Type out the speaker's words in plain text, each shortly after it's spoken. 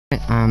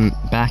I'm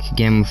back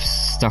again with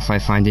stuff I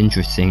find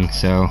interesting,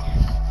 so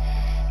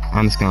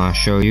I'm just gonna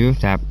show you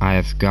that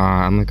I'm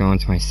gonna go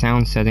into my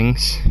sound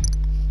settings.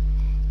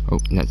 Oh,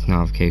 that's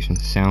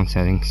notifications. Sound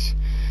settings.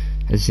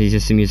 As you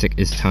see, the music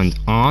is turned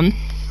on,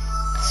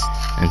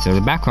 and so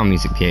the background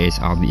music plays,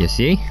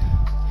 obviously.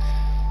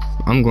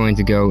 I'm going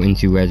to go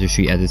into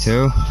registry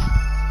editor.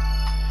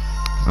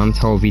 I'm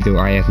told that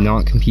I have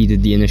not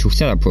completed the initial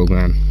setup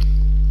program.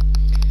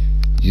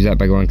 Do that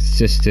by going to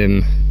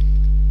system,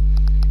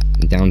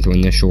 down to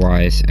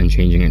initialize, and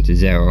changing it to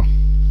 0.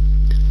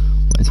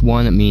 When it's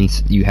 1, it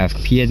means you have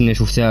completed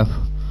initial setup.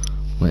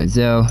 When it's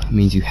 0, it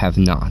means you have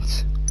not.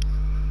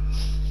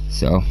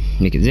 So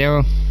make it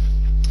 0.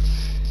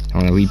 I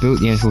want to reboot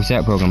the initial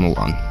setup program will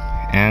run,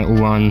 and it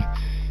will run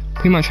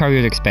pretty much how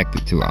you'd expect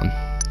it to run.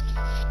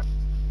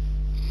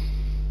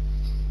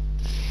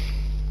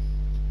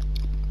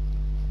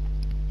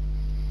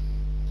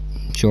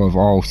 I'm sure we've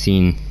all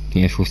seen the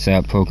initial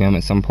setup program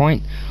at some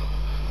point.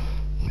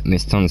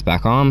 Let's turn this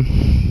back on.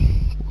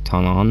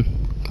 Turn on.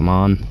 Come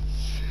on.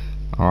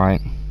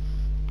 Alright.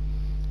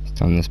 Let's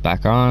turn this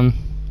back on.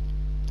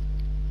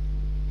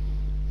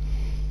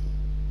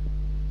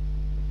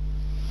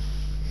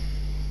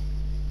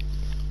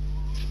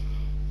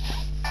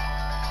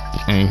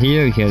 And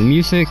here you hear the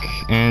music,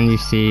 and you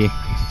see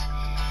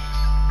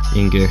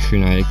English,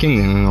 United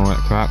Kingdom, and all that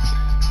crap.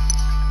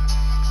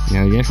 You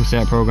know, the initial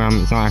setup program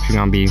is not actually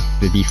going to be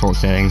the default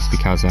settings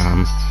because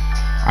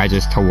I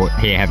just told it,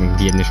 hey, I haven't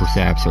the initial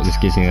setup, so it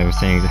just gives me those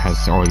settings it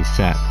has already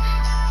set.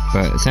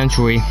 But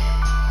essentially,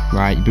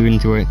 right, you boot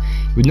into it.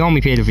 You would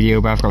normally play the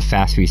video, but I've got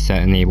fast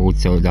reset enabled,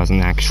 so it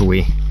doesn't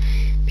actually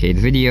play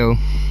the video.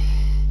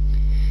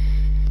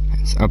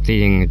 It's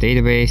updating the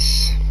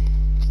database.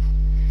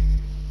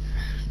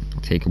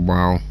 It'll take a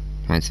while.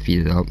 Might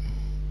speed it up.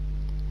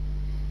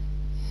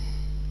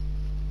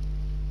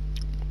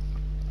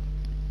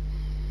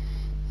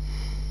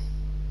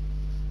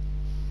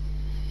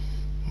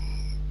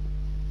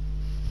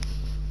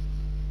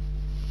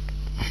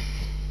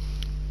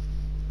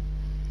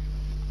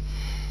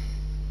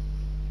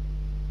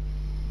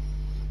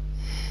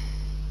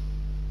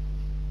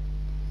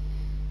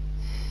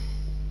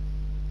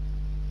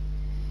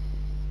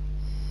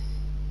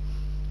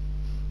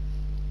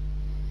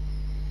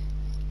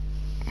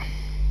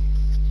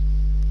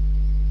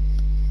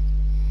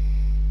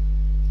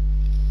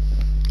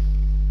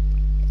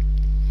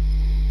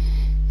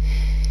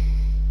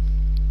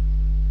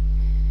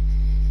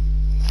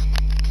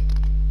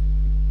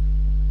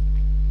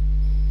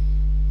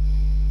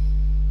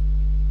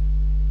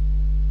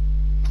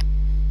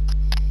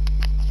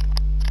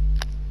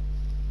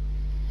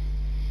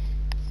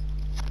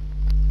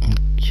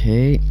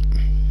 Okay,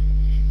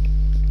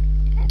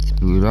 let's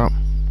boot up.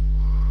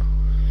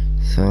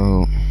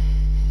 So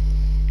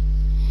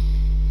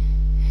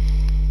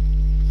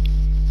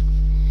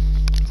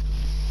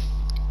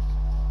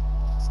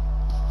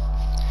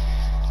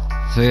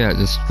yeah,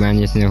 just ran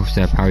this initial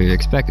setup how you'd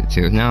expect it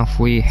to. Now if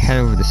we head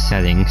over to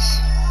settings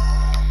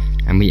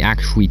and we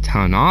actually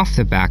turn off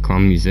the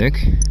background music,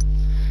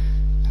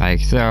 like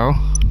so,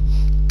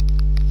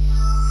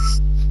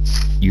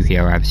 you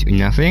hear absolutely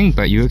nothing,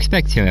 but you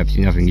expect to hear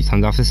absolutely nothing. You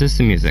turned off the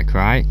system music,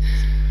 right?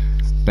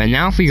 But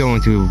now if we go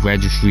into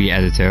registry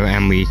editor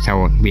and we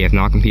tell it we have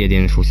not completed the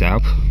initial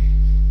setup,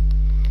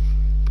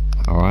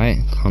 alright,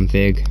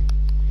 config,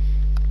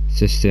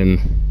 system,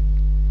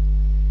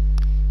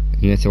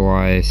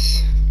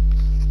 initialize,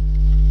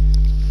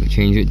 we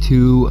change it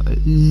to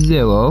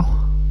 0,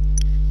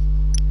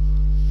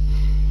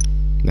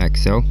 like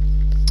so,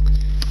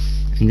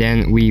 and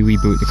then we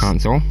reboot the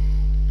console.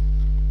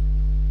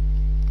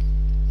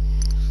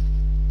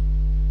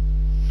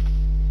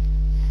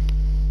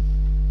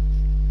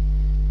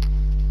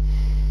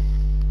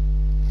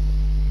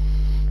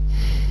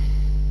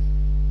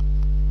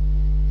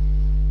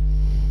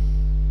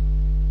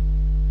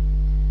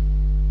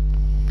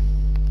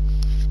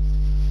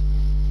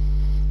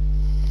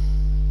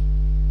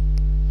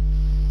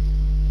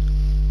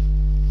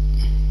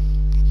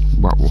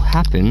 What will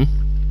happen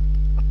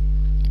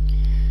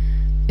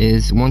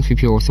is once we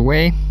peel this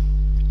away,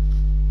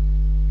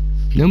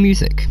 no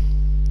music.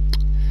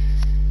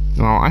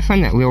 Well, I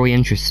find that really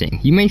interesting.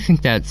 You may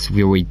think that's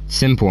really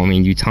simple. I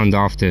mean, you turned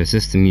off the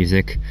system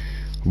music.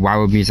 Why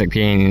would music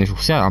play in the initial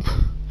setup?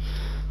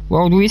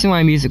 Well, the reason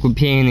why music would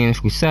play in the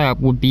initial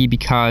setup would be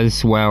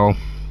because, well,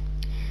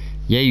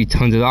 yeah, you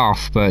turned it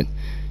off, but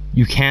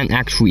you can't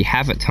actually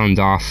have it turned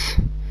off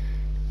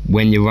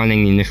when you're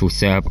running the initial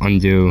setup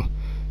under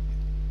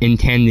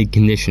intended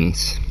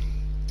conditions,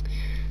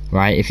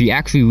 right? If you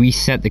actually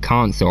reset the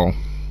console,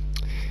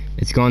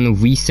 it's going to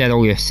reset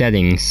all your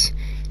settings,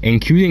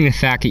 including the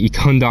fact that you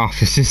turned off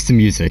the system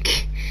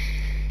music.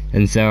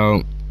 And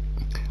so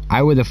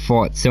I would have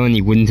thought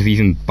Sony wouldn't have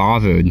even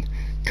bothered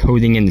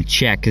coding in the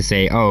check to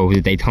say, oh,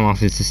 did they turn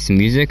off the system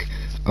music?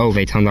 Oh,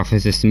 they turned off the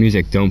system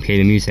music, don't play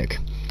the music.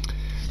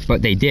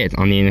 But they did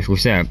on the initial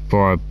setup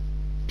for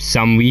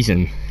some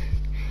reason.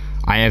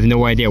 I have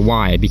no idea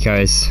why,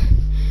 because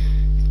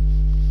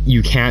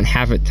you can't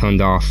have it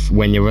turned off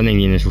when you're running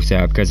the initial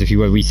setup, because if you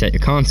were to reset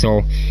your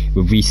console, it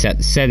would reset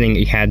the setting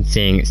you had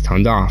saying it's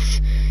turned off.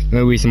 The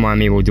only reason why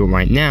I'm able to do it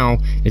right now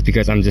is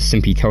because I'm just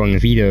simply telling the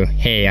video,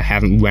 hey, I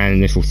haven't ran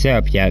initial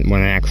setup yet,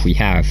 when I actually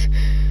have.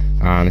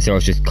 So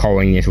it's just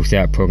calling the initial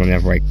setup program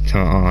whenever I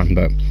turn it on.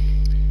 But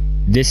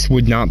this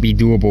would not be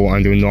doable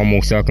under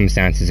normal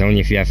circumstances. Only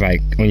if you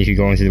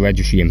go into the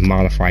registry and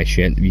modify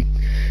shit. You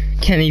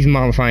can't even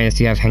modify unless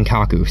you have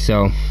Henkaku.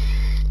 So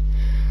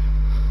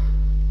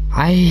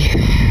I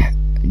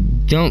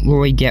don't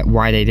really get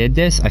why they did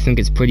this. I think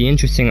it's pretty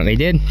interesting that they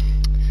did.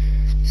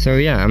 So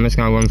yeah, I'm just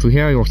gonna run through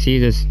here. You'll see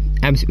there's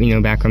absolutely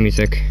no background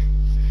music,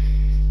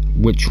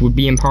 which would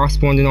be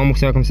impossible under normal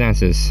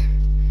circumstances.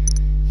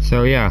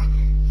 So yeah,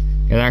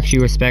 it actually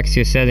respects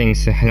your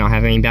settings to not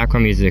have any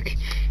background music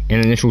in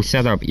initial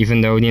setup,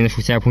 even though the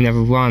initial setup will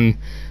never run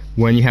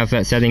when you have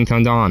that setting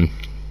turned on.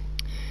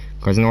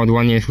 Because in order to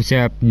run the initial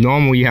setup,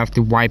 normally you have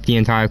to wipe the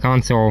entire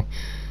console,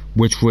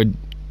 which would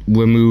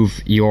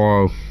remove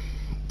your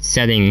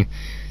setting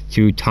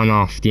to turn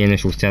off the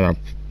initial setup,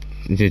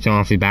 to turn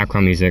off the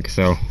background music.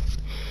 So,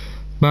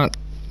 but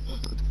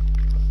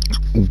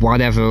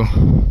whatever.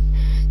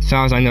 As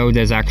far as I know,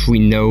 there's actually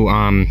no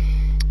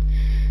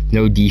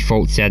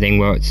default setting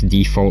where it's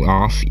default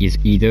off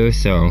either.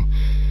 So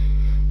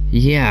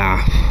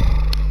yeah.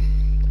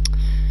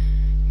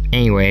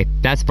 Anyway,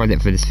 that's about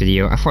it for this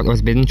video. I thought it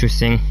was a bit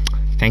interesting.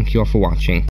 Thank you all for watching.